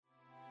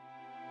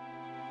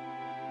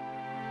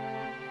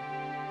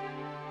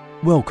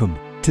Welcome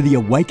to the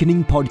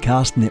Awakening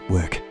Podcast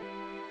Network.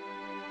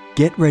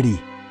 Get ready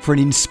for an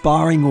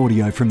inspiring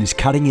audio from this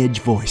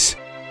cutting-edge voice.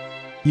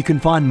 You can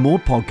find more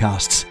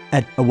podcasts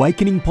at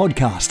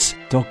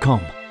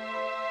awakeningpodcasts.com.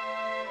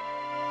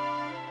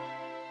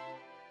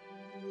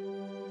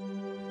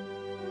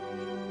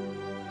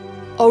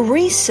 A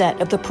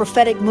reset of the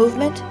prophetic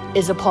movement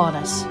is upon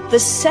us. The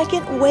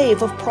second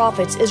wave of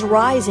prophets is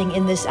rising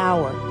in this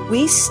hour.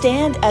 We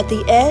stand at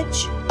the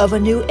edge of a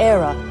new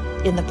era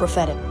in the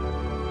prophetic.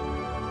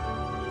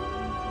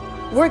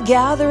 We're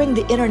gathering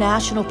the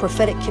international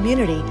prophetic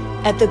community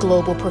at the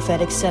Global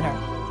Prophetic Center,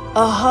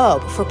 a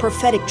hub for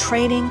prophetic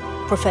training,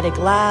 prophetic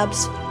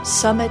labs,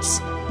 summits,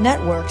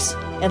 networks,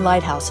 and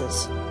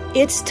lighthouses.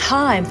 It's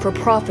time for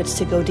prophets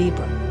to go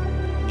deeper.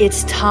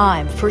 It's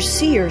time for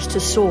seers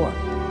to soar.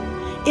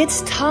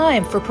 It's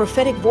time for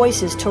prophetic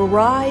voices to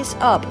rise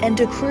up and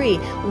decree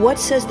what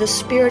says the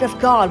Spirit of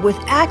God with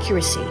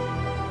accuracy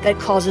that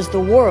causes the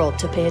world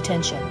to pay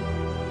attention.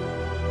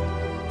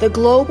 The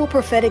Global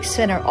Prophetic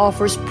Center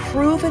offers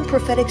proven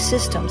prophetic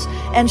systems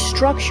and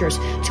structures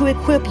to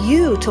equip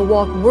you to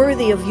walk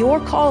worthy of your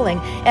calling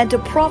and to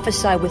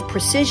prophesy with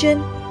precision,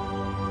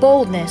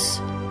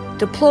 boldness,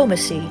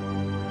 diplomacy,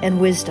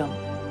 and wisdom.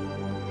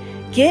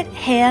 Get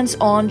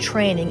hands-on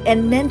training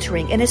and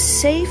mentoring in a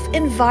safe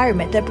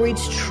environment that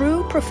breeds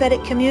true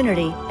prophetic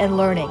community and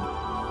learning.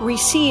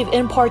 Receive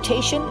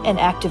impartation and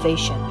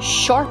activation.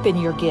 Sharpen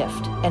your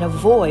gift and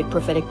avoid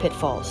prophetic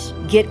pitfalls.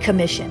 Get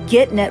commissioned.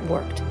 Get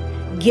networked.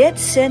 Get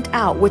sent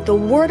out with the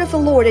word of the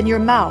Lord in your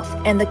mouth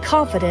and the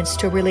confidence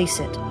to release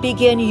it.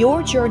 Begin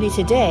your journey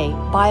today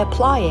by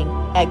applying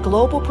at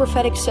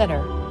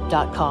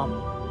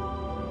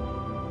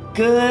globalpropheticcenter.com.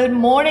 Good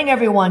morning,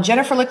 everyone.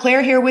 Jennifer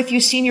LeClaire here with you,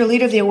 Senior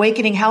Leader of the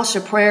Awakening House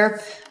of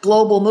Prayer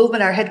Global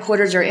Movement. Our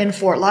headquarters are in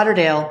Fort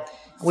Lauderdale.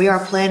 We are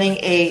planning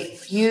a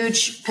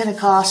huge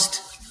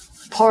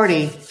Pentecost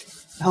party.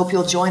 I hope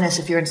you'll join us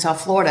if you're in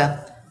South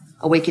Florida.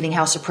 Awakening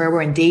House of Prayer.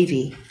 We're in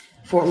Davie,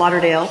 Fort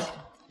Lauderdale.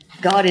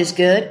 God is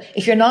good.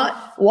 If you're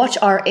not, watch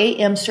our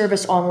AM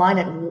service online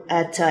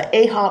at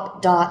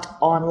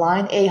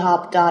ahop.online,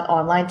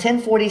 ahop.online,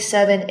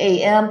 10:47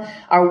 a.m.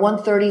 Our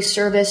 1:30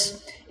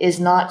 service is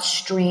not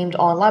streamed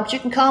online, but you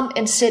can come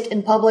and sit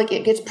in public.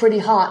 It gets pretty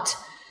hot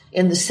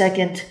in the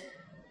second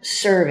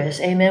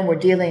service. Amen. We're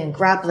dealing and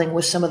grappling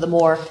with some of the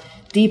more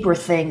deeper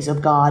things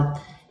of God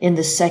in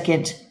the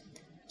second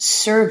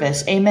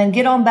service. Amen.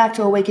 Get on back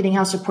to Awakening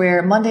House of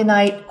Prayer. Monday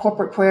night,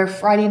 corporate prayer.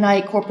 Friday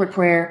night, corporate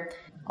prayer.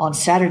 On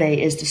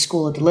Saturday is the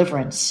School of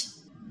Deliverance.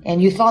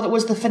 And you thought it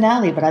was the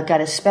finale, but I've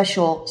got a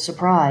special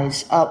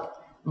surprise up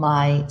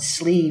my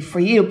sleeve for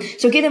you.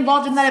 So get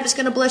involved in that if it's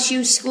going to bless you.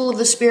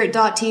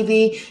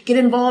 schoolofthespirit.tv. Get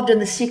involved in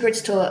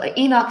the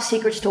Enoch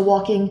Secrets to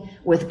Walking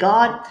with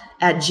God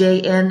at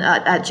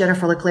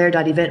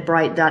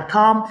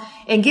jenniferleclaire.eventbrite.com.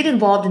 And get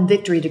involved in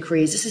Victory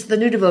Decrees. This is the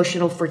new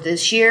devotional for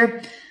this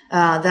year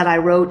that I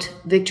wrote.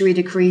 Victory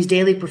Decrees,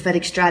 Daily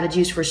Prophetic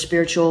Strategies for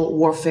Spiritual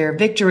Warfare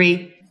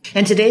Victory.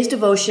 And today's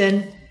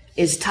devotion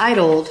is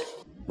titled,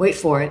 wait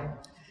for it,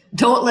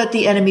 Don't Let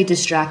the Enemy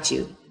Distract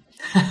You.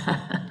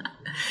 And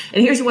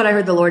here's what I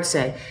heard the Lord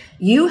say.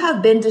 You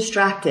have been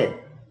distracted.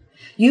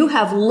 You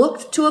have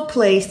looked to a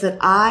place that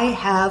I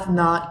have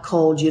not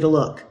called you to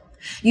look.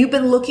 You've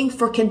been looking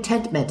for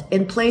contentment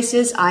in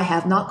places I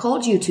have not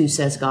called you to,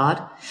 says God.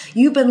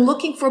 You've been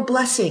looking for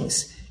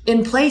blessings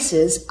in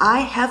places I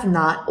have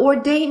not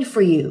ordained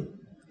for you.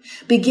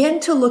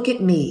 Begin to look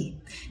at me.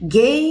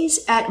 Gaze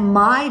at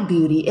my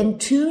beauty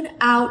and tune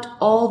out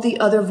all the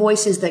other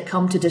voices that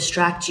come to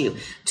distract you.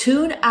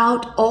 Tune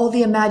out all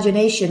the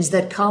imaginations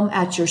that come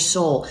at your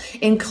soul.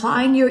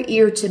 Incline your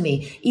ear to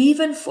me,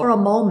 even for a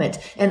moment,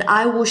 and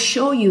I will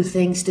show you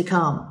things to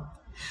come.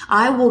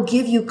 I will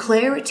give you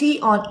clarity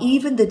on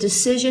even the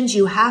decisions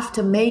you have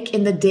to make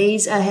in the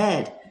days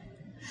ahead.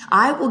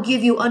 I will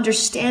give you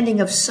understanding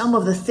of some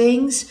of the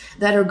things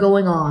that are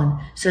going on,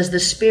 says the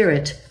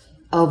Spirit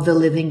of the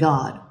living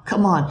God.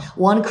 Come on.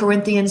 1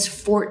 Corinthians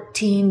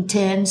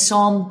 14:10,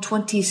 Psalm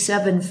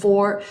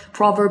 27:4,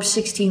 Proverbs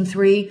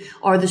 16:3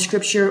 are the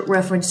scripture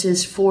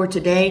references for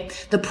today.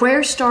 The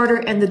prayer starter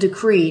and the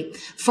decree.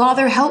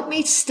 Father, help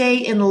me stay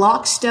in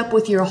lockstep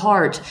with your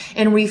heart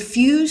and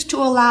refuse to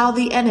allow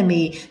the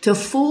enemy to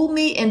fool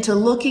me into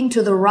looking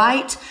to the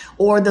right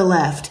or the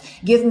left.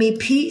 Give me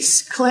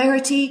peace,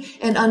 clarity,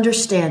 and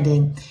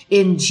understanding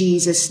in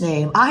Jesus'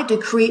 name. I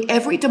decree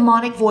every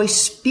demonic voice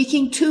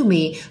speaking to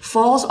me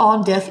falls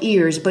on deaf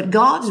ears, but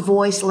God's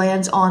voice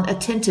lands on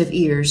attentive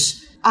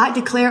ears. I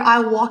declare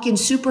I walk in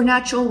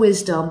supernatural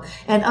wisdom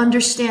and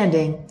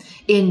understanding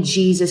in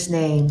Jesus'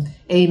 name.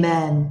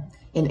 Amen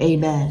and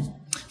amen.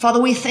 Father,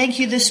 we thank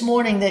you this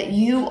morning that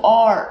you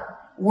are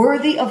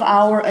worthy of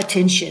our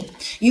attention.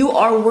 You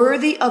are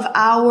worthy of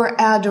our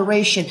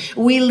adoration.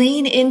 We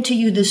lean into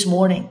you this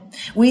morning.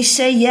 We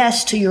say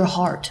yes to your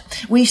heart.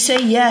 We say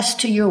yes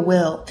to your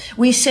will.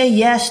 We say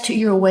yes to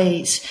your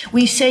ways.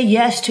 We say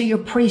yes to your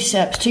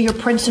precepts, to your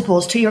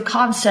principles, to your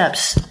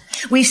concepts.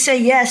 We say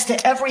yes to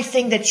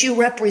everything that you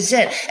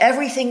represent,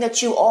 everything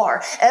that you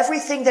are,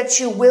 everything that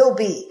you will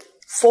be.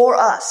 for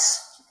us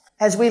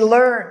as we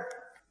learn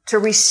to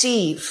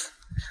receive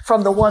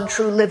from the one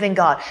true living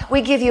God.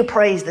 We give you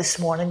praise this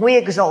morning. We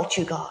exalt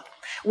you, God.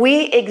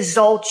 We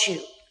exalt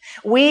you.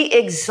 We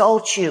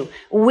exalt you.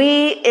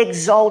 We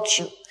exalt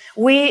you.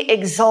 We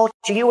exalt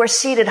you. You are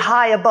seated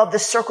high above the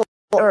circle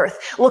of the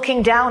earth,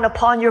 looking down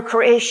upon your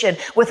creation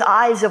with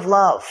eyes of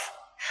love.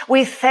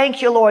 We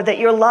thank you, Lord, that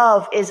your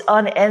love is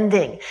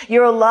unending.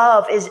 Your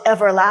love is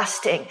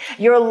everlasting.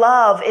 Your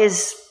love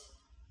is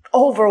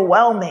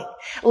overwhelming.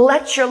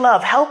 Let your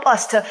love help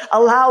us to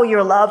allow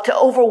your love to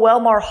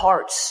overwhelm our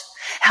hearts.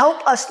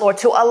 Help us, Lord,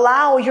 to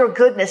allow your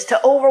goodness to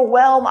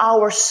overwhelm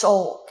our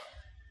soul.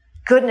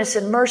 Goodness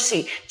and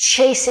mercy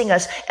chasing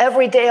us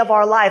every day of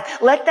our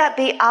life. Let that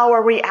be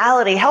our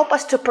reality. Help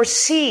us to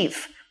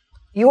perceive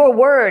your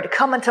word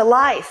coming to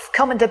life,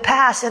 coming to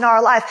pass in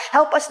our life.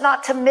 Help us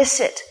not to miss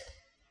it.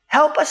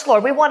 Help us,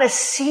 Lord. We want to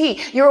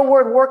see your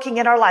word working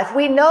in our life.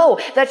 We know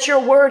that your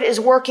word is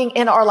working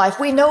in our life.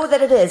 We know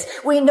that it is.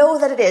 We know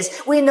that it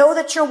is. We know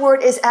that your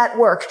word is at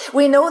work.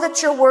 We know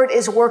that your word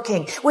is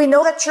working. We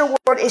know that your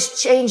word is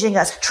changing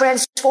us,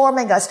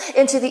 transforming us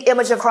into the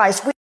image of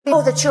Christ. We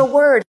know that your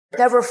word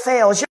never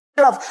fails.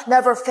 Your love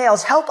never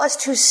fails. Help us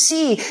to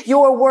see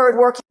your word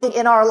working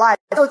in our life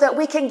so that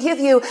we can give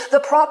you the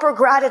proper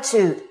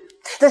gratitude,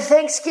 the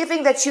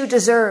thanksgiving that you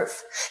deserve.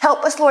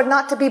 Help us, Lord,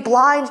 not to be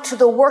blind to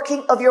the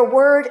working of your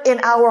word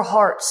in our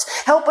hearts.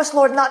 Help us,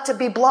 Lord, not to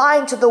be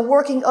blind to the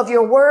working of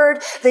your word,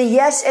 the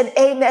yes and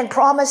amen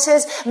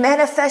promises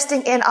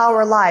manifesting in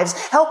our lives.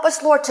 Help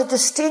us, Lord, to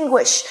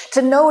distinguish,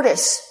 to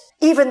notice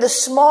even the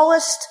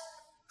smallest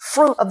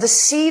fruit of the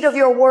seed of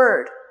your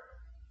word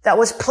that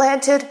was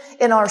planted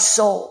in our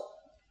soul,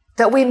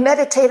 that we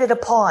meditated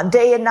upon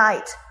day and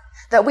night,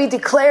 that we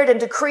declared and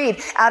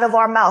decreed out of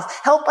our mouth.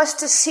 Help us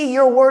to see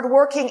your word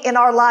working in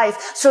our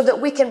life so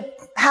that we can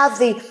have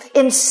the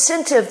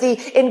incentive,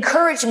 the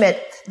encouragement,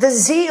 the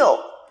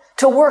zeal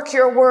to work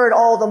your word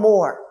all the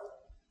more.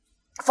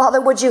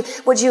 Father, would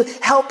you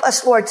help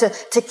us, Lord,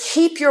 to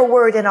keep your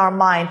word in our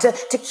mind,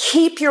 to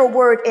keep your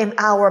word in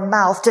our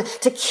mouth,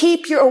 to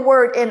keep your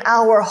word in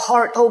our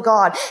heart, oh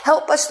God.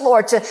 Help us,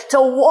 Lord, to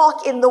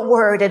walk in the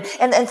word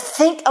and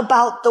think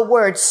about the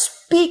word.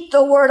 Speak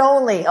the word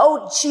only.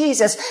 Oh,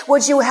 Jesus,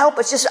 would you help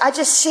us? I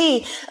just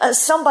see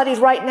somebody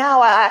right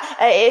now.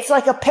 It's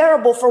like a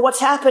parable for what's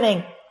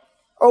happening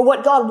or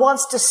what God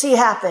wants to see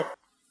happen.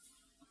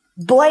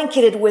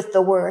 Blanketed with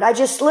the word. I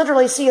just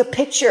literally see a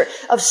picture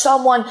of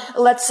someone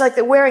that's like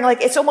they're wearing,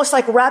 like it's almost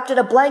like wrapped in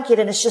a blanket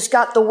and it's just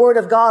got the word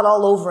of God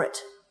all over it.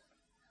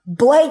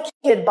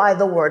 Blanketed by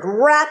the word,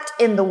 wrapped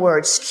in the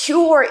word,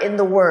 secure in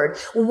the word,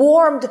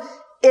 warmed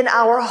in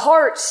our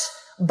hearts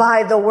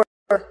by the word.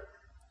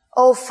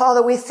 Oh,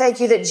 Father, we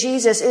thank you that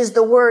Jesus is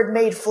the word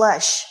made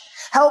flesh.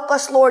 Help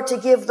us, Lord, to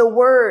give the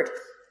word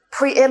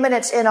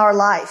preeminence in our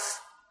life.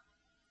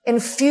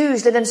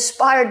 Infused and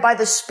inspired by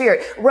the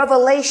Spirit,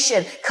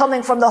 revelation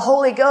coming from the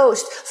Holy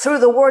Ghost through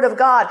the Word of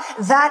God.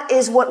 That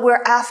is what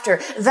we're after.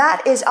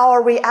 That is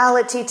our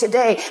reality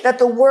today, that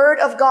the Word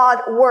of God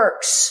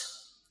works.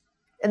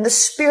 And the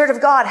Spirit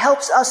of God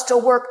helps us to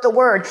work the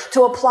Word,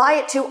 to apply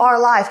it to our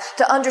life,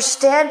 to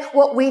understand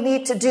what we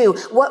need to do,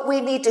 what we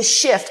need to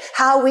shift,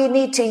 how we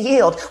need to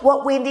yield,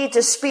 what we need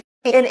to speak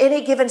in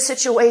any given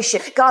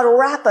situation. God,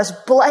 wrap us,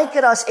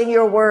 blanket us in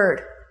your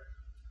Word.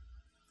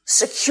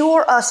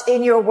 Secure us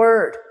in your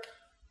word.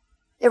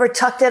 You ever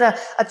tucked in a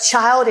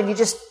child and you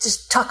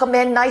just tuck them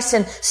in nice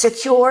and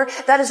secure?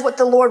 That is what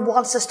the Lord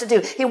wants us to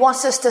do. He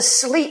wants us to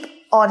sleep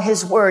on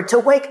his word, to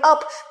wake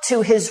up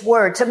to his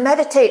word, to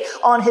meditate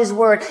on his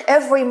word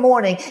every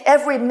morning,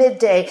 every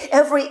midday,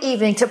 every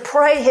evening, to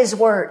pray his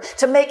word,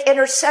 to make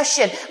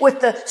intercession with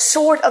the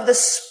sword of the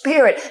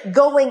Spirit,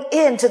 going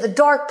into the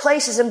dark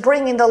places and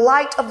bringing the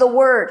light of the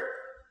word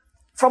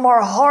from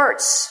our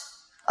hearts.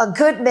 A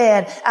good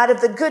man out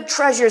of the good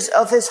treasures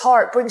of his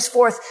heart brings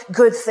forth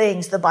good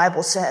things, the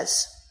Bible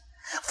says.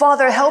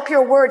 Father, help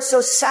your word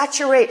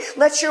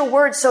let your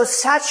word so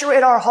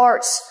saturate our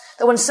hearts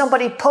that when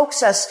somebody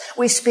pokes us,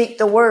 we speak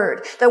the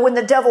word. That when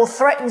the devil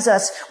threatens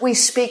us, we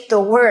speak the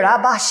word.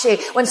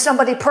 Abashe. When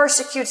somebody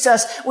persecutes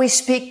us, we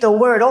speak the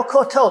word.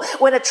 Okoto.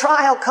 When a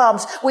trial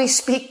comes, we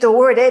speak the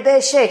word.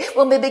 Ebeshe.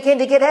 When we begin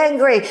to get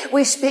angry,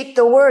 we speak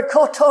the word.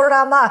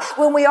 Kotorama.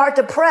 When we are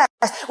depressed,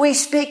 we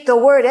speak the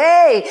word.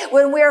 Hey,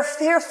 when we are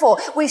fearful,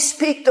 we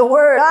speak the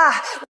word.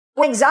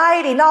 When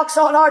anxiety knocks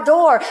on our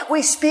door,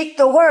 we speak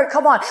the word.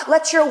 Come on,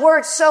 let your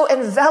word so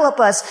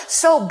envelop us,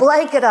 so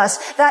blanket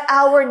us that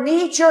our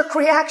knee-jerk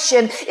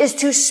reaction is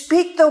to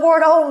speak the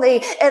word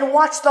only and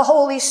watch the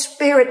Holy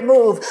Spirit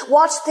move.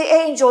 Watch the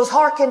angels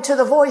hearken to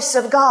the voice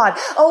of God.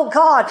 Oh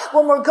God,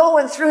 when we're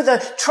going through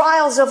the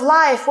trials of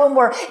life, when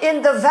we're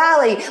in the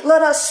valley,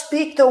 let us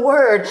speak the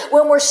word.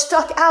 When we're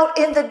stuck out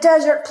in the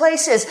desert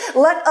places,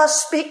 let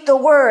us speak the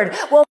word.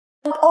 When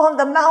on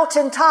the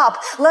mountaintop,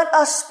 let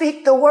us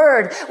speak the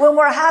word. When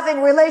we're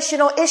having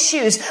relational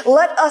issues,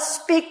 let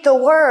us speak the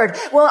word.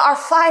 When our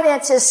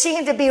finances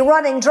seem to be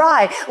running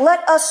dry,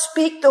 let us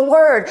speak the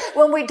word.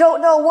 When we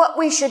don't know what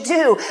we should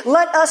do,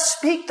 let us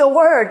speak the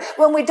word.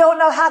 When we don't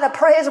know how to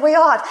pray as we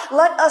ought,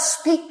 let us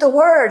speak the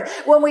word.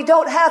 When we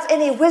don't have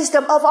any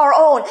wisdom of our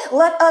own,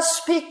 let us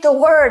speak the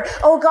word.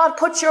 Oh God,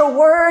 put your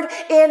word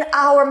in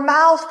our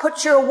mouth.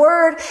 Put your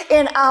word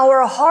in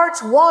our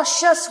hearts.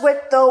 Wash us with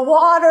the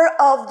water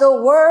of the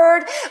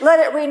word. Let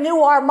it renew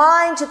our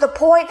mind to the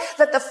point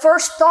that the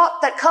first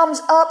thought that comes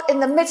up in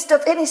the midst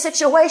of any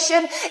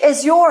situation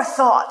is your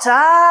thought.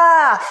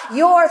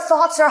 Your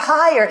thoughts are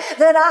higher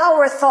than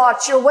our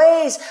thoughts. Your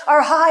ways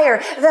are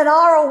higher than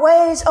our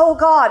ways. Oh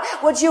God,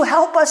 would you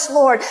help us,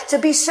 Lord, to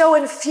be so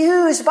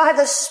infused by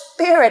the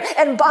Spirit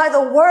and by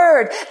the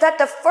word that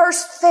the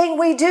first thing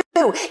we do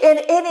in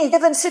any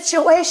given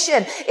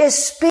situation is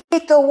speak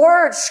the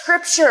word,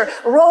 scripture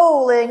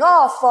rolling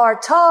off our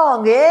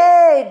tongue.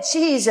 Hey,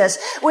 Jesus,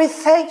 we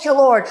thank you,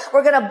 Lord.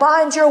 We're going to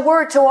bind your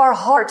word to our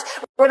heart.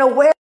 We're going to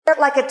wear it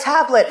like a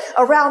tablet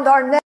around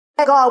our neck,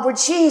 God, where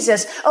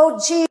Jesus, oh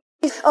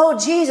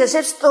Jesus,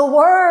 it's the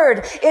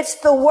word. It's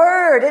the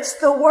word. It's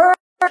the word.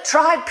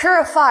 Tried,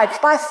 purified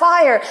by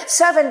fire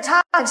 7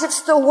 times.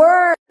 It's the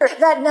word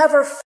that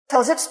never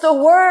fails. It's the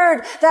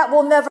word that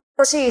will never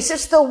cease.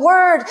 It's the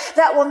word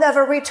that will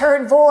never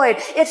return void.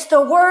 It's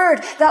the word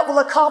that will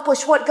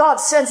accomplish what God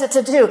sends it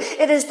to do.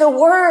 It is the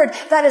word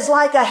that is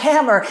like a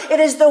hammer. It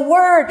is the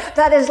word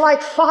that is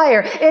like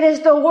fire. It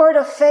is the word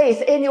of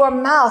faith in your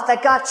mouth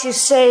that got you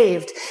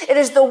saved. It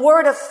is the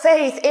word of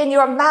faith in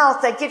your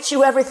mouth that gets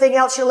you everything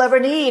else you'll ever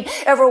need,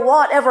 ever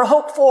want, ever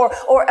hope for,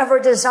 or ever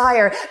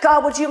desire.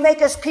 God, would you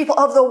make us people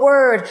of the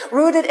word,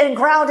 rooted and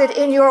grounded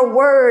in your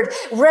word,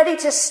 ready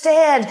to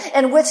stand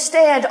and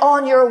withstand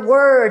on your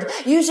word,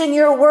 using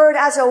your word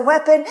as a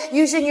weapon,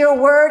 using your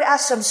word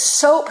as some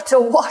soap to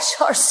wash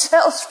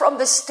ourselves from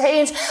the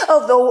stains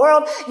of the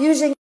world,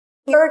 using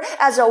your word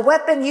as a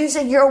weapon,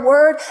 using your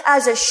word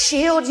as a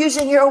shield,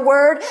 using your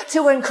word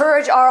to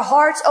encourage our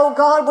hearts. Oh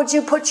God, would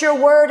you put your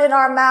word in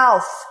our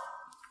mouth?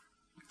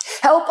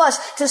 Help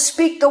us to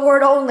speak the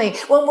word only.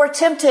 When we're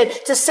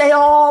tempted to say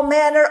all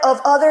manner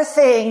of other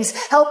things,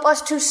 help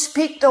us to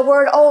speak the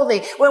word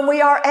only. When we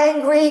are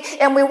angry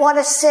and we want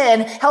to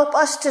sin, help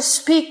us to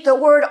speak the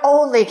word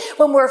only.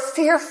 When we're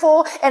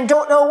fearful and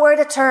don't know where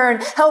to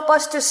turn, help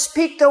us to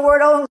speak the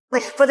word only.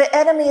 For the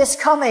enemy is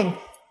coming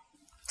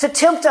to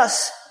tempt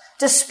us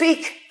to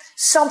speak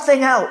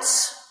something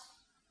else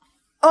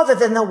other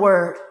than the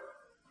word.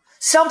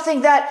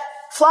 Something that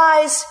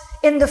flies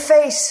in the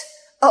face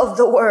of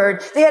the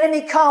word. The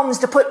enemy comes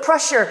to put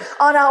pressure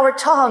on our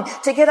tongue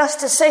to get us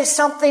to say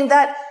something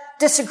that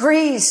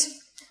disagrees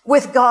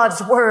with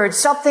God's word,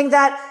 something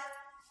that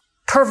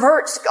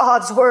perverts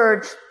God's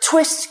word,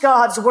 twists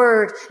God's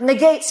word,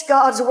 negates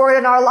God's word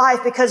in our life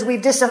because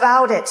we've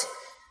disavowed it,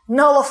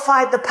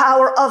 nullified the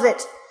power of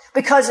it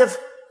because of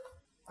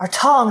our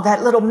tongue,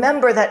 that little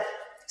member that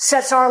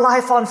sets our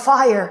life on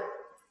fire.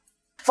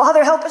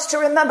 Father, help us to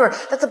remember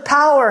that the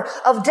power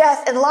of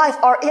death and life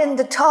are in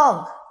the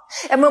tongue.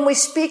 And when we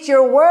speak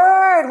your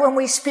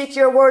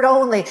word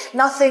only,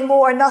 nothing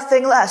more,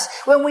 nothing less.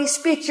 When we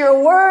speak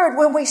your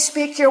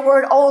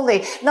word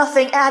only,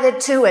 nothing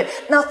added to it,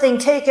 nothing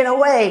taken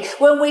away.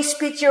 When we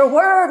speak your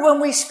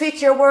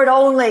word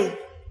only,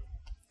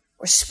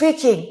 we're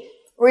speaking,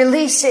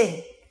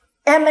 releasing,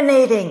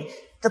 emanating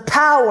the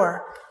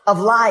power of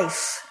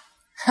life.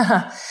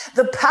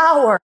 The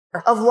power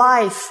of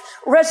life,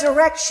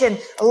 resurrection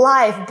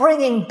life,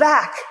 bringing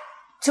back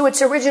to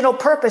its original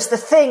purpose the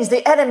things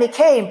the enemy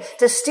came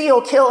to steal,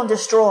 kill, and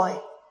destroy.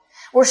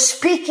 We're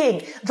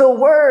speaking the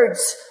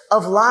words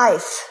of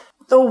life.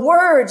 The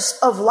words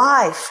of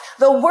life,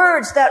 the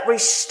words that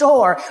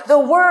restore, the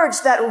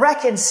words that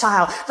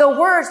reconcile, the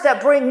words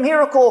that bring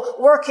miracle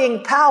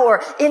working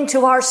power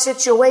into our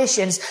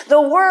situations,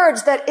 the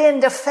words that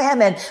end a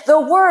famine,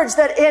 the words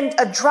that end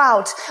a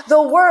drought,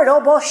 the word,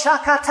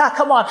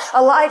 come on.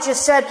 Elijah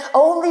said,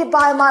 only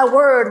by my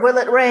word will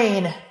it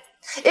rain.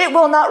 It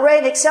will not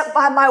rain except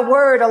by my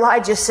word,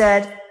 Elijah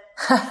said.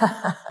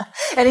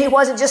 And he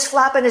wasn't just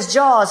flapping his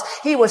jaws.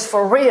 He was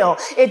for real.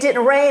 It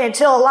didn't rain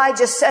until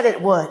Elijah said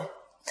it would.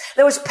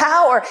 There was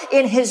power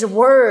in his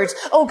words.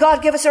 Oh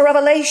God, give us a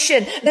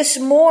revelation this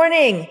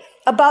morning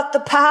about the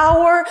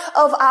power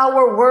of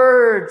our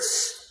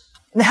words.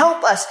 And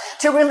help us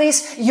to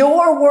release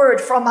your word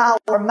from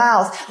our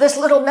mouth. This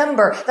little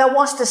member that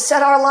wants to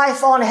set our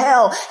life on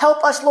hell.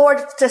 Help us, Lord,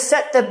 to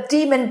set the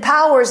demon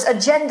powers'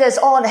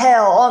 agendas on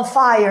hell, on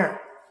fire.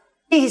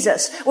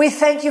 Jesus, we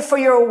thank you for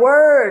your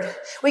word.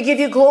 We give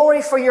you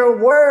glory for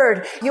your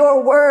word.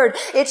 Your word,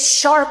 it's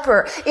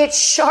sharper. It's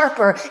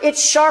sharper.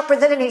 It's sharper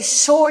than any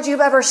sword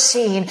you've ever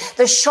seen.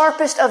 The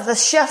sharpest of the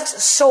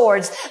chef's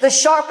swords. The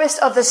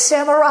sharpest of the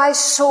samurai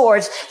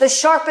swords. The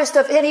sharpest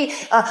of any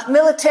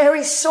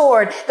military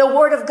sword. The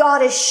word of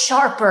God is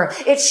sharper.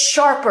 It's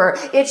sharper.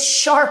 It's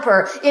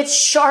sharper. It's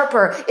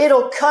sharper.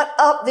 It'll cut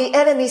up the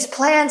enemy's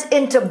plans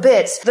into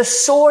bits. The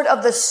sword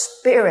of the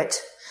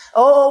Spirit.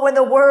 Oh, when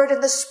the Word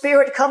and the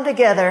Spirit come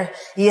together.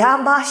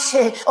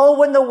 Yamashe. Oh,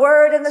 when the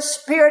Word and the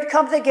Spirit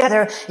come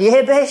together.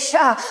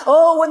 Yebesha.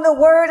 Oh, when the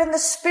Word and the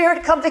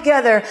Spirit come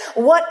together.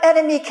 What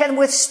enemy can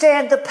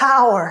withstand the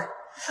power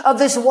of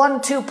this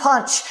 1-2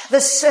 punch, the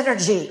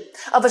synergy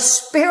of a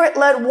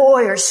Spirit-led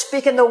warrior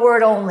speaking the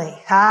Word only?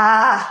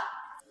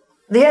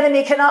 The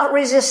enemy cannot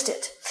resist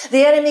it.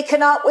 The enemy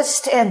cannot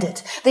withstand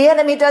it. The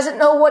enemy doesn't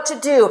know what to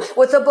do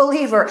with a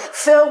believer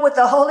filled with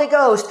the Holy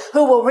Ghost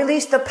who will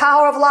release the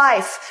power of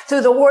life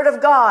through the Word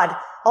of God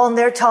on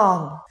their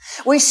tongue.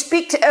 We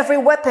speak to every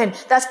weapon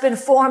that's been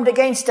formed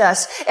against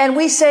us, and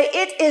we say,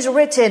 it is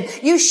written,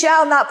 you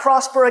shall not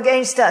prosper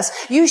against us.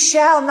 You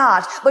shall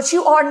not, but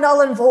you are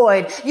null and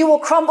void. You will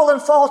crumble and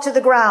fall to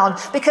the ground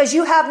because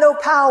you have no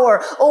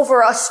power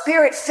over a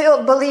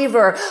Spirit-filled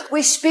believer.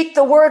 We speak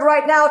the word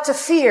right now to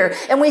fear,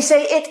 and we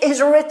say, it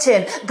is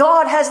written.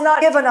 God has not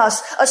given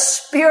us a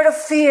spirit of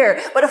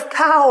fear, but of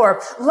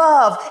power,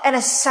 love, and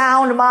a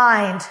sound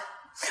mind.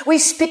 We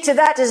speak to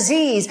that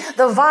disease,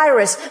 the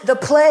virus, the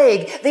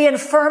plague, the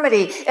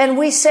infirmity, and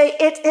we say,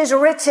 it is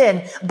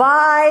written,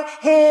 by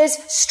His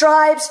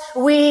stripes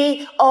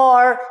we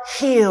are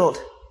healed.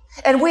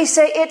 And we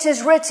say, it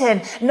is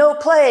written, no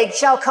plague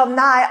shall come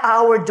nigh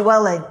our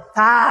dwelling.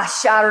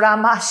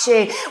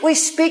 We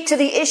speak to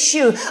the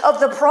issue of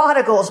the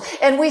prodigals,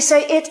 and we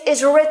say, it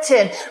is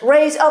written,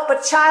 raise up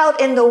a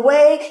child in the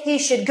way he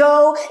should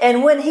go,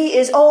 and when he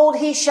is old,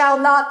 he shall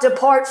not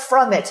depart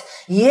from it.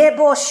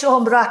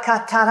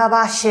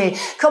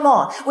 Come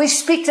on. We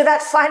speak to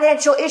that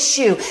financial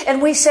issue,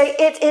 and we say,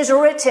 it is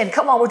written.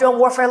 Come on, we're doing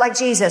warfare like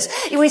Jesus.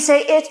 We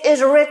say, it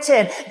is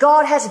written.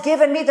 God has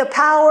given me the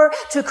power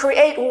to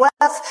create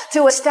wealth,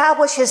 to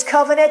establish His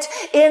covenant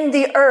in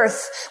the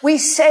earth. We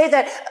say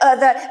that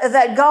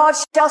God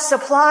shall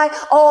supply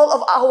all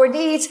of our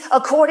needs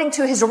according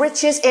to His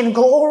riches in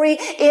glory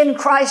in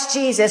Christ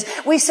Jesus.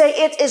 We say,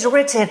 it is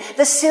written.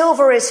 The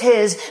silver is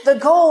His. The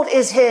gold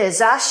is His.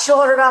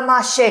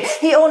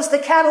 He owns the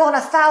cattle on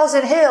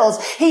 1,000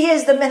 hills. He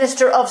is the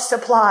minister of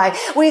supply.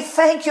 We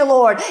thank you,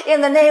 Lord,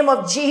 in the name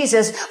of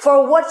Jesus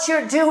for what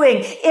you're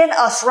doing in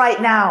us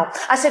right now.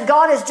 I said,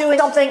 God is doing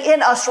something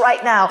in us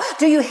right now.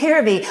 Do you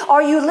hear me?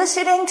 Are you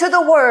listening to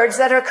the words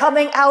that are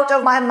coming out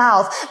of my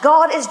mouth?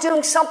 God is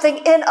doing something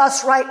in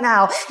us right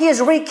now. He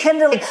is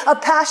rekindling a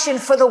passion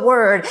for the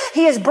word.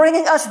 He is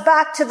bringing us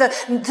back to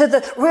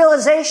the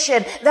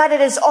realization that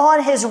it is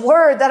on His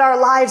word that our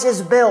lives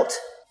is built.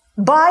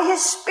 By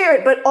His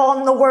Spirit, but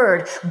on the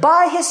word.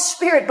 By His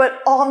Spirit,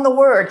 but on the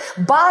word.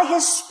 By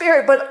His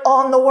Spirit, but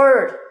on the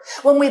word.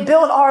 When we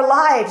build our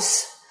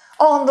lives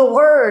on the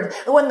word,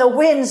 when the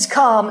winds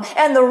come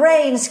and the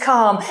rains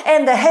come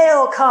and the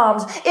hail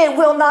comes, it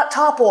will not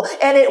topple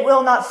and it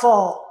will not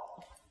fall.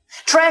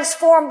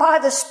 Transformed by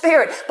the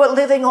Spirit, but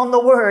living on the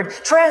Word.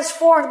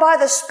 Transformed by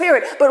the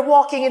Spirit, but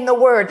walking in the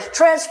Word.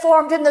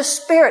 Transformed in the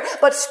Spirit,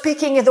 but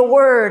speaking in the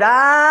Word.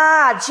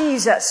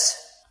 Jesus.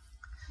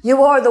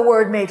 You are the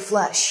Word made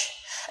flesh.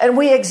 And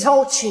we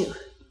exalt you.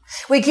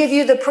 We give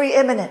you the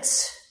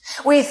preeminence.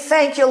 We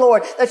thank you,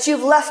 Lord, that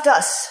you've left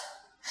us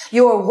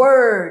your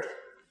Word,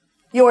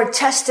 your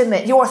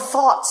testament, your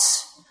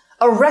thoughts,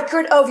 a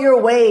record of your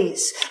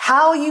ways,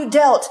 how you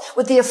dealt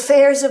with the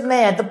affairs of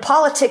man, the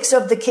politics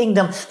of the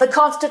kingdom, the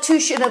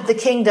constitution of the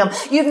kingdom.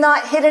 You've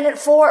not hidden it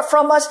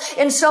from us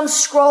in some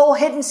scroll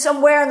hidden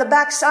somewhere in the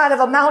backside of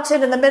a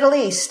mountain in the Middle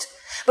East,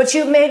 but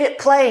you've made it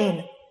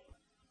plain.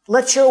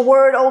 Let your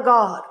word, O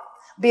God,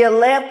 be a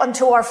lamp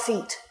unto our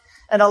feet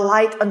and a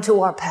light unto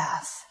our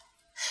path.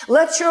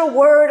 Let your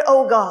word,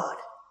 O God,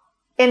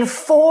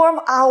 inform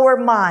our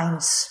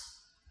minds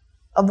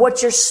of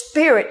what your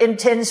Spirit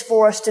intends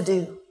for us to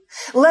do.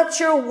 Let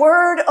your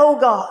word, O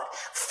God,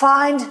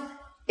 find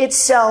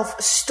itself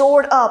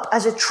stored up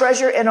as a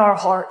treasure in our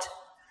heart,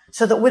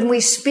 so that when we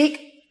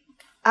speak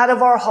out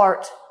of our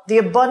heart, the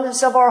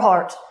abundance of our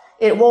heart,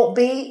 it won't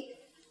be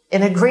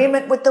in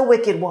agreement with the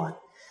wicked one,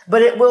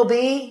 but it will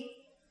be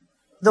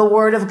the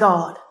word of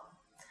God,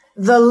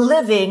 the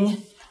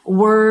living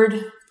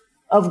word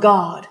of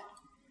God.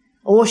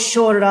 O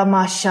shora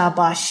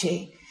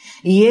mashabashi.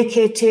 Come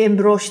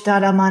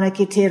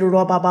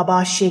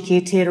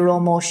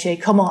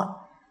on.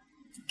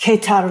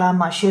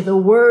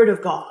 The word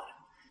of God.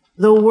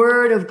 The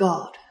word of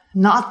God.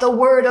 Not the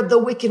word of the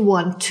wicked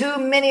one. Too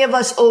many of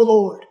us, O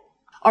Lord,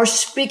 are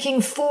speaking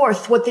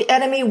forth what the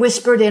enemy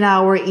whispered in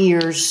our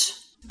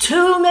ears.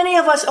 Too many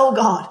of us, O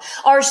God,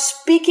 are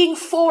speaking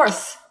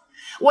forth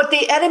what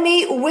the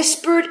enemy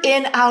whispered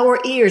in our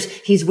ears.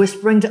 He's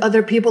whispering to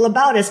other people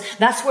about us.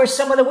 That's where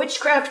some of the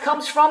witchcraft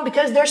comes from,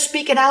 because they're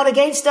speaking out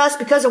against us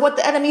because of what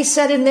the enemy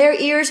said in their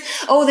ears.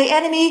 Oh, the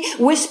enemy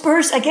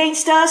whispers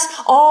against us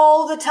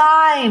all the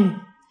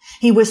time.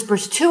 He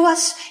whispers to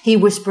us. He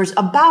whispers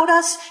about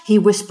us. He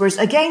whispers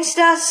against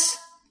us.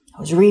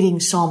 I was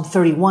reading Psalm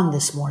 31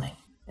 this morning,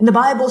 and the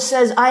Bible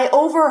says, I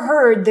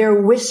overheard their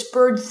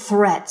whispered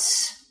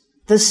threats,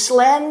 the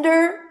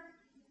slander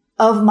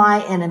of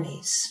my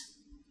enemies.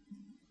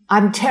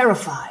 I'm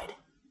terrified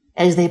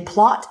as they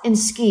plot and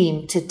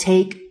scheme to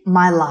take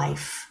my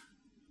life.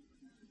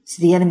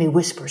 So the enemy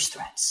whispers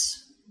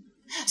threats.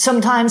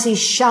 Sometimes he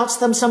shouts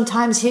them.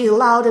 Sometimes he's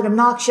loud and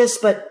obnoxious.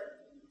 But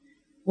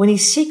when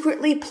he's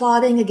secretly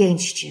plotting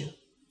against you,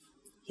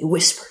 he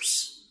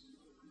whispers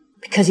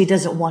because he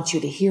doesn't want you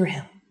to hear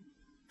him.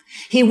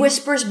 He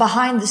whispers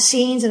behind the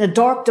scenes in a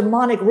dark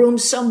demonic room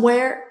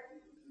somewhere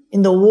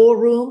in the war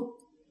room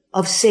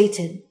of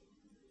Satan.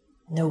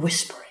 And they're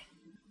whispering,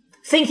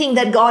 thinking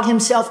that God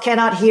himself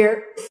cannot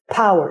hear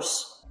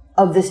powers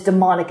of this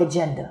demonic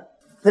agenda,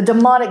 the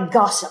demonic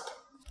gossip.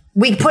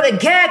 We put a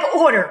gag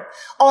order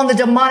on the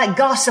demonic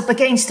gossip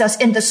against us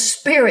in the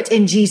spirit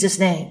in Jesus'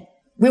 name.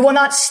 We will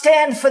not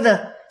stand for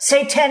the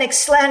satanic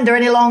slander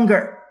any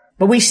longer,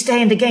 but we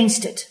stand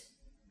against it.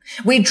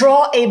 We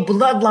draw a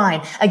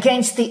bloodline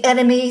against the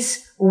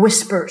enemy's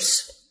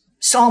whispers.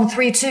 Psalm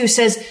 3:2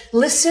 says,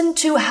 listen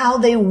to how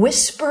they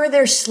whisper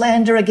their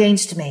slander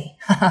against me,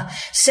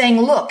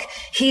 saying, look,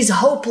 he's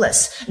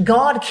hopeless.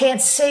 God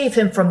can't save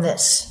him from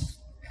this.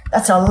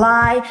 That's a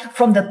lie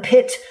from the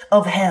pit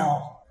of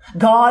hell.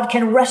 God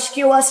can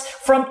rescue us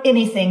from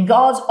anything.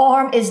 God's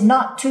arm is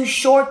not too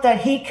short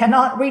that he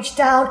cannot reach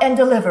down and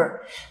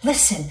deliver.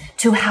 Listen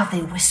to how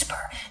they whisper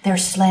their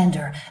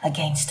slander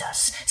against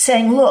us,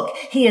 saying, look,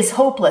 he is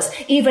hopeless.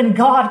 Even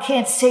God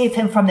can't save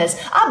him from this.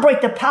 I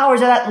break the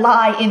powers of that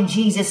lie in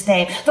Jesus'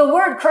 name. The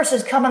word curse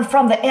is coming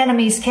from the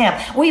enemy's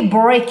camp. We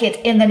break it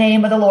in the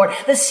name of the Lord.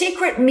 The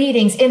secret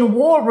meetings in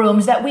war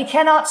rooms that we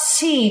cannot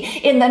see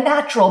in the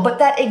natural, but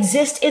that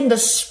exist in the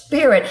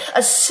spirit,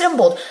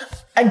 assembled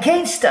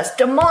against us,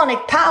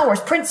 demonic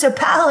powers,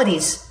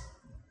 principalities,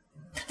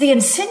 the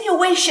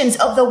insinuations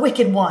of the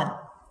wicked one.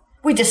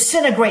 We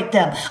disintegrate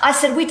them. I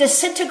said we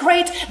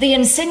disintegrate the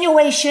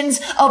insinuations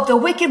of the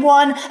wicked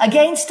one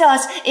against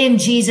us in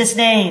Jesus'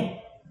 name.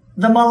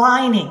 The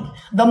maligning,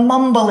 the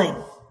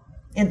mumbling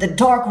in the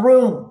dark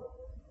room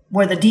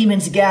where the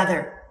demons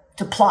gather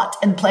to plot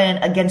and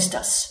plan against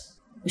us.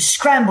 We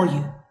scramble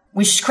you.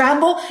 We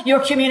scramble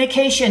your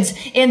communications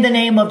in the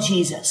name of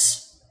Jesus.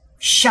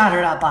 Psalm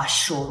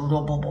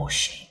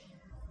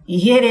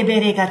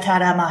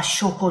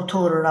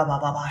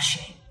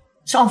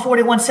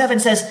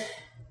 41:7 says,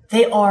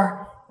 they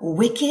are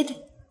wicked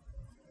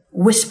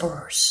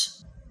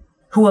whisperers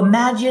who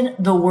imagine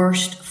the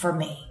worst for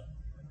me,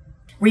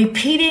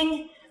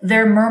 repeating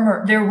their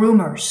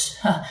rumors.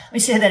 Let me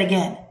say that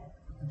again.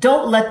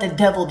 Don't let the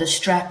devil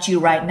distract you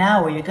right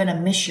now or you're going to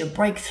miss your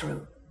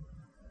breakthrough.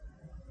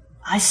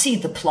 I see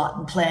the plot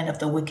and plan of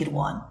the wicked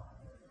one.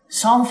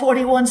 Psalm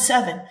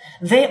 41:7,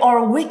 they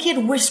are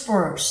wicked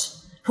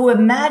whisperers who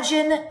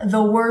imagine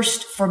the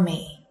worst for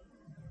me,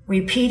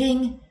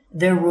 repeating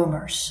their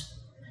rumors.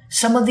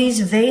 Some of these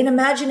vain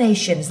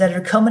imaginations that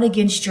are coming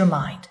against your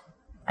mind.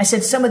 I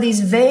said some of these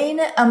vain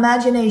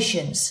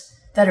imaginations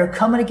that are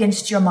coming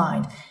against your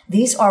mind.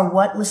 These are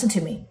what? Listen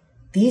to me.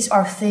 These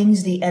are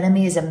things the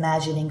enemy is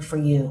imagining for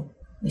you.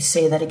 Let me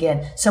say that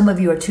again. Some of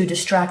you are too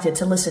distracted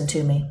to listen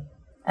to me,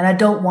 and I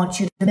don't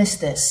want you to miss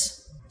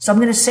this. So I'm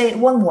going to say it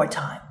one more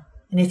time.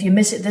 And if you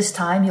miss it this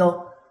time,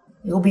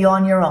 you'll be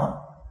on your own.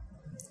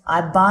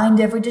 I bind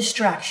every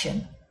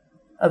distraction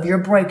of your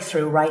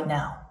breakthrough right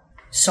now.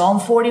 Psalm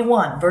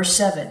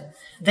 41:7.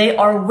 They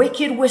are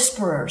wicked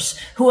whisperers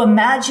who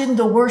imagine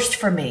the worst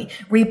for me,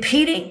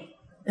 repeating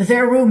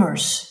their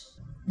rumors.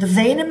 The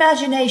vain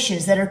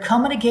imaginations that are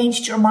coming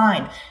against your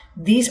mind,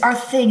 these are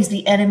things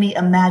the enemy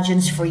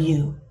imagines for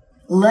you.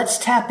 Let's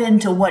tap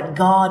into what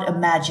God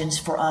imagines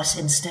for us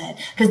instead.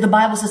 Because the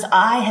Bible says,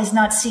 eye has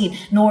not seen,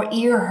 nor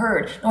ear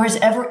heard, nor has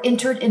ever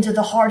entered into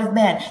the heart of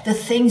man the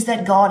things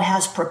that God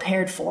has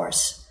prepared for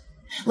us.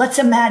 Let's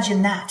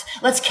imagine that.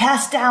 Let's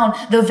cast down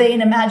the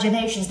vain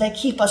imaginations that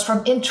keep us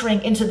from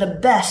entering into the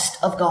best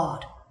of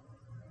God,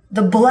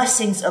 the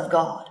blessings of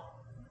God,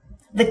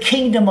 the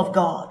kingdom of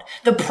God,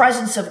 the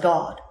presence of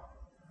God,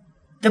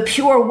 the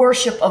pure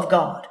worship of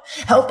God.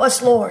 Help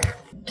us, Lord,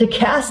 to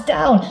cast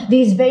down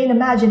these vain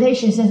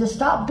imaginations and to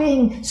stop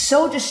being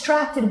so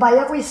distracted by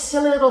every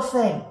silly little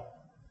thing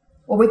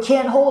where we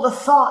can't hold a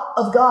thought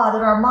of God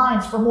in our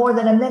minds for more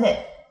than a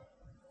minute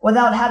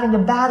without having to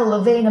battle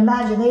a vain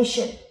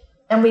imagination.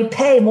 And we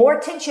pay more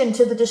attention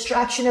to the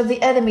distraction of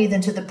the enemy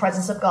than to the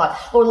presence of God.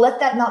 Lord, let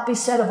that not be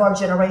said of our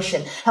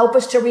generation. Help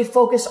us to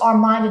refocus our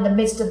mind in the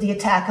midst of the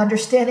attack,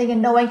 understanding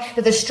and knowing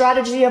that the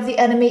strategy of the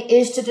enemy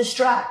is to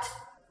distract.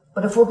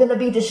 But if we're going to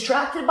be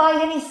distracted by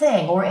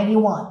anything or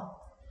anyone,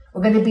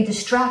 we're going to be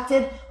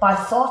distracted by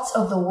thoughts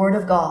of the Word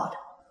of God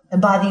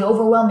and by the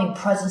overwhelming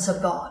presence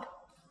of God.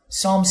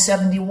 Psalm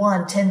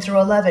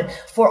 71:10-11.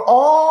 For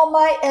all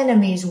my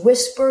enemies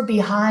whisper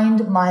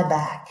behind my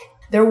back.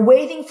 They're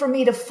waiting for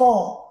me to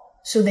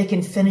fall so they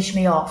can finish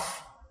me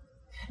off.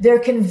 They're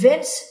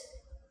convinced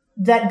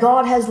that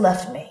God has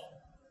left me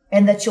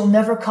and that you'll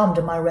never come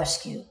to my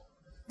rescue.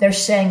 They're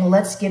saying,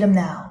 let's get him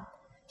now.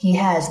 He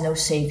has no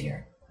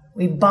savior.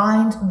 We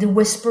bind the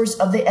whispers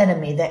of the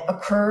enemy that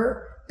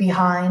occur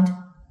behind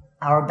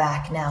our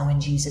back now in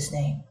Jesus'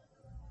 name.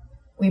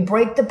 We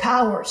break the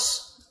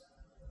powers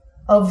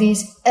of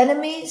these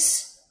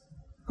enemies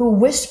who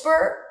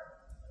whisper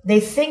They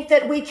think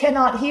that we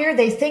cannot hear.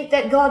 They think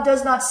that God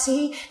does not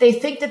see. They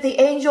think that the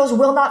angels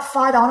will not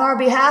fight on our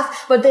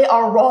behalf, but they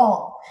are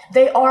wrong.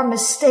 They are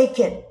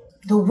mistaken.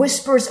 The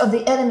whispers of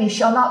the enemy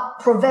shall not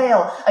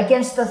prevail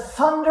against the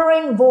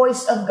thundering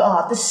voice of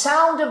God, the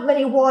sound of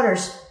many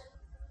waters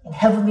in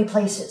heavenly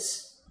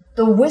places.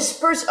 The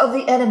whispers of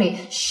the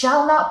enemy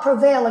shall not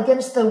prevail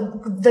against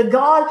the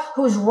God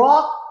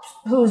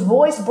whose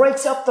voice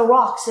breaks up the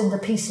rocks into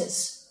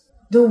pieces.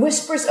 The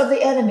whispers of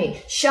the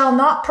enemy shall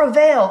not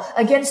prevail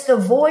against the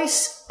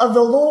voice of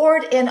the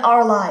Lord in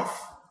our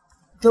life.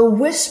 The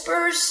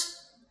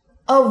whispers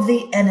of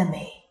the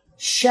enemy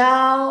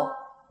shall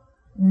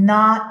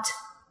not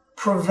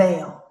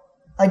prevail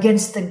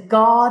against the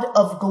God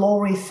of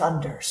glory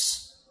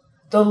thunders,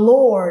 the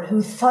Lord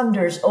who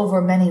thunders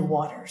over many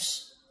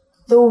waters.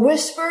 The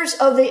whispers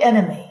of the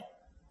enemy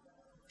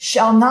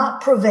shall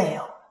not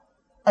prevail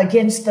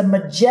against the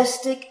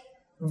majestic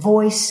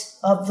voice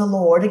of the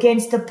Lord,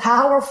 against the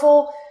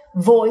powerful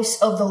voice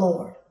of the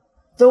Lord.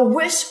 The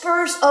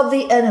whispers of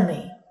the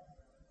enemy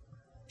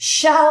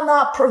shall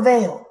not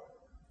prevail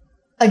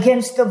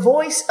against the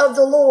voice of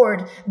the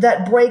Lord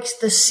that breaks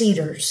the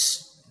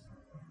cedars.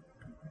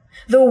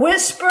 The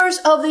whispers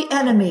of the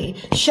enemy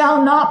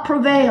shall not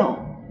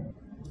prevail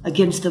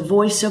against the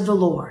voice of the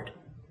Lord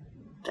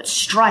that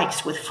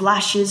strikes with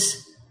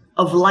flashes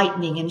of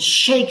lightning and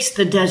shakes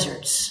the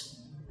deserts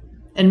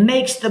and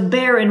makes the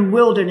barren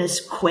wilderness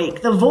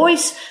quake. The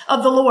voice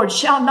of the Lord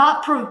shall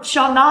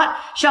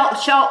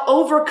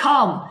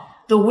overcome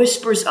the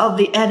whispers of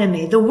the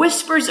enemy. The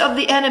whispers of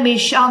the enemy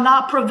shall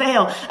not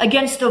prevail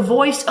against the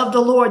voice of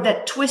the Lord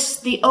that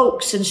twists the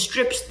oaks and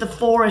strips the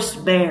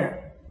forest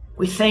bare.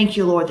 We thank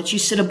you, Lord, that you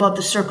sit above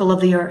the circle of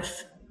the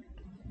earth.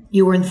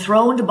 You are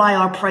enthroned by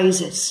our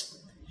praises.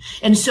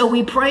 And so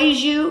we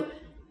praise you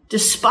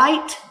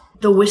despite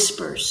the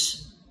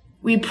whispers.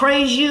 We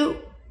praise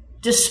you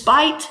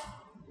despite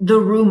the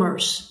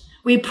rumors.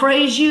 We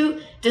praise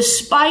you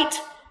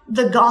despite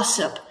the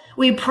gossip.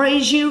 We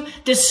praise you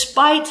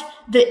despite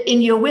the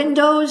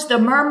innuendos, the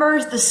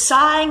murmurs, the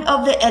sighing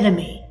of the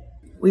enemy.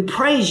 We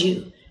praise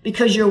you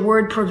because your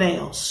word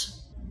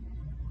prevails.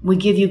 We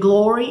give you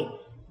glory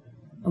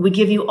and we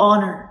give you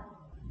honor.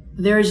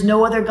 There is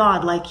no other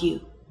God like you.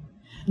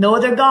 No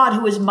other God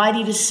who is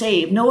mighty to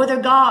save. No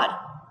other God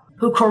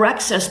who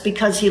corrects us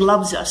because he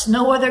loves us.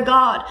 No other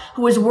God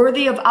who is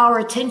worthy of our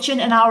attention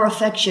and our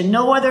affection.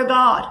 No other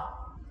God.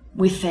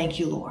 We thank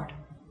you, Lord.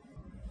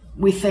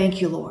 We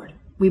thank you, Lord.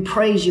 We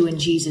praise you in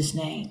Jesus'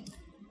 name.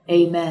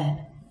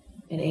 Amen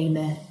and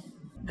amen.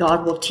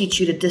 God will teach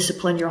you to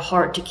discipline your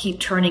heart, to keep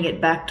turning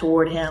it back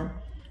toward him.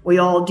 We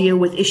all deal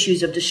with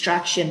issues of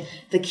distraction.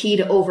 The key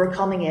to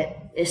overcoming it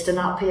is to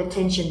not pay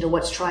attention to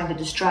what's trying to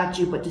distract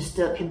you, but to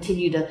still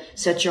continue to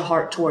set your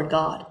heart toward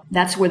God.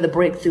 That's where the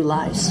breakthrough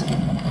lies.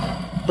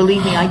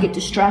 Believe me, I get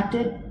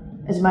distracted.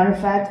 As a matter of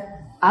fact,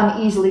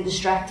 I'm easily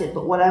distracted.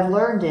 But what I've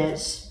learned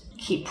is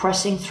keep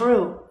pressing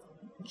through.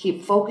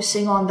 Keep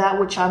focusing on that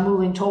which I'm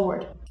moving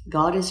toward.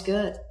 God is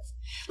good.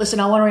 Listen,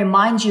 I want to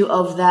remind you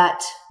of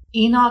that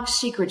Enoch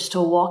Secrets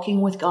to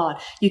Walking with God.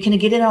 You can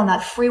get in on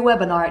that free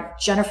webinar at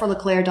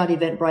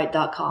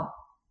jenniferleclaire.eventbrite.com.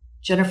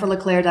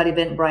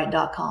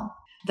 jenniferleclaire.eventbrite.com.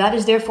 That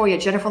is there for you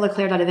at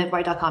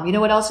jenniferleclaire.eventbrite.com. You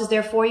know what else is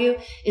there for you?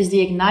 Is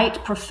the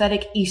Ignite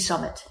Prophetic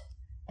E-Summit.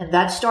 And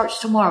that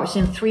starts tomorrow. It's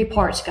in 3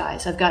 parts,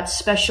 guys. I've got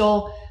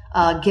special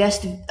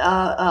guests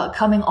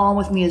coming on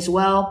with me as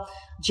well.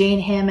 Jane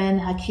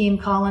Hammond, Hakeem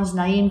Collins,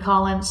 Naeem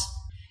Collins.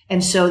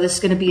 And so this is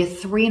going to be a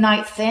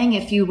 3-night thing.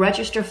 If you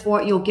register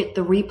for it, you'll get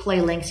the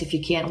replay links if you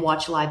can't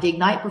watch live. The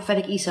Ignite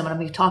Prophetic E-Summit. I'm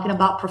going to be talking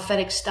about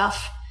prophetic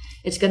stuff.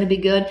 It's going to be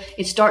good.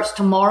 It starts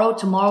tomorrow.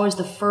 Tomorrow is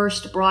the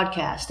first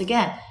broadcast.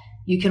 Again,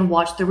 you can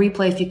watch the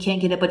replay if you can't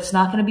get it, but it's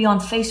not going to be on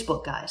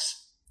Facebook, guys.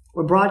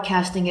 We're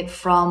broadcasting it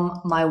from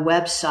my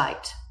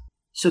website.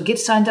 So get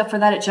signed up for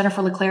that at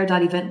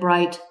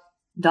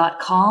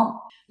jenniferleclaire.eventbrite.com.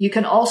 You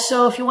can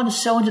also, if you want to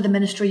sow into the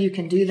ministry, you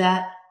can do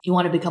that. You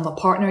want to become a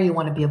partner, you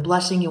want to be a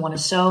blessing, you want to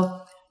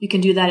sow, you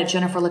can do that at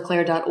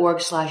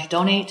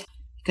jenniferleclaire.org/donate.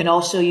 You can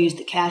also use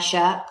the Cash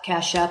App.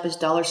 Cash App is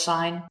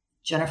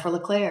 $Jennifer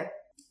LeClaire.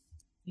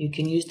 You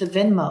can use the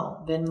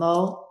Venmo.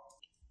 Venmo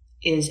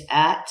is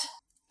at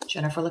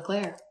Jennifer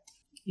LeClaire.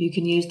 You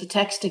can use the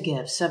text to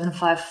give,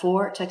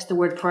 754, text the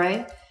word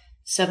pray,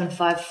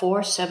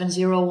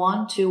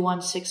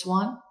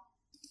 754-701-2161.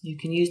 You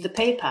can use the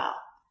PayPal,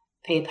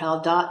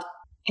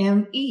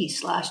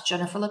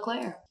 paypal.me/Jennifer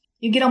LeClaire.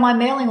 You get on my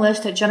mailing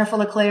list at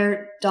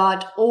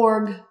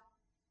jenniferleclaire.org,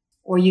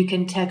 or you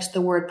can text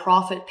the word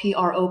prophet,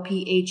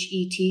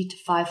 PROPHET, to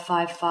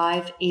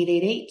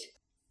 555-888.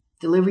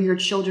 Deliver Your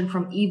Children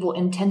from Evil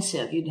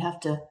Intensive. You'd have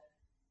to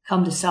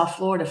come to South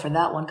Florida for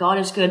that one. God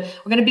is good.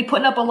 We're going to be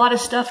putting up a lot of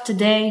stuff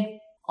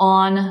today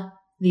on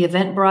the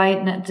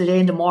Eventbrite. Today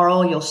and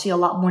tomorrow, you'll see a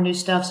lot more new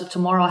stuff. So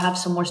tomorrow I'll have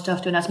some more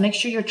stuff to announce. Make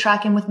sure you're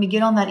tracking with me.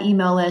 Get on that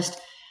email list,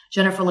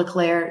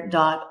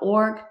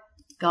 jenniferleclaire.org.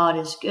 God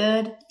is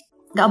good.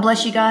 God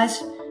bless you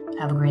guys.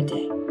 Have a great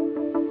day.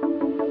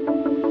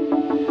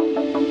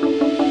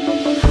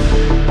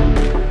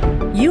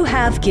 You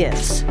have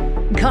gifts.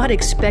 God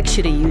expects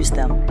you to use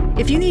them.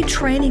 If you need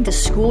training to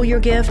school your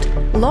gift,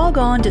 log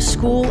on to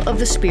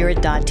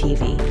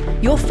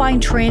schoolofthespirit.tv. You'll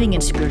find training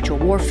in spiritual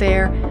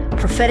warfare,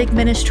 prophetic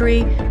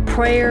ministry,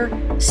 prayer,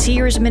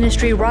 seers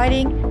ministry,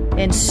 writing,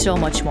 and so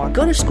much more.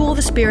 Go to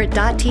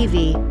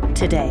schoolofthespirit.tv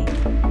today.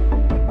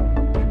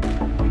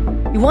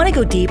 You want to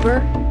go deeper?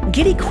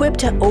 Get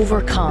equipped to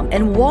overcome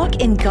and walk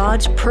in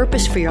God's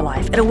purpose for your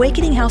life at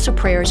Awakening House of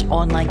Prayer's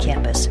online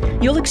campus.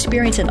 You'll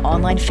experience an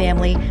online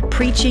family,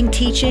 preaching,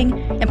 teaching,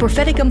 and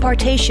prophetic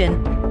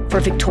impartation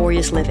for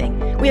victorious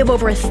living. We have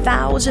over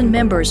 1,000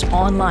 members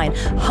online,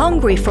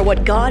 hungry for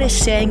what God is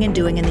saying and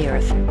doing in the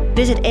earth.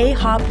 Visit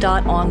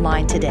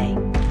ahop.online today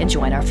and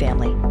join our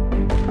family.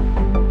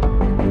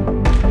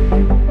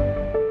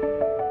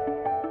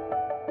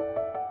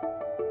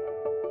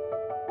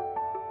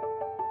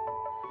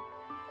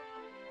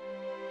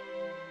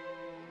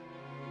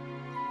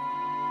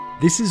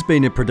 This has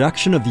been a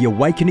production of the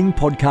Awakening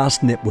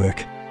Podcast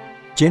Network.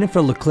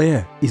 Jennifer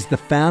Leclerc is the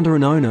founder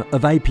and owner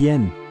of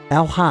APN.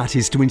 Our heart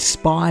is to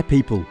inspire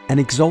people and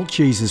exalt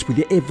Jesus with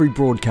every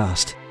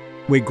broadcast.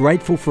 We're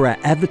grateful for our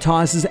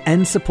advertisers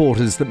and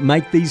supporters that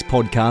make these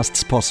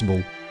podcasts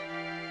possible.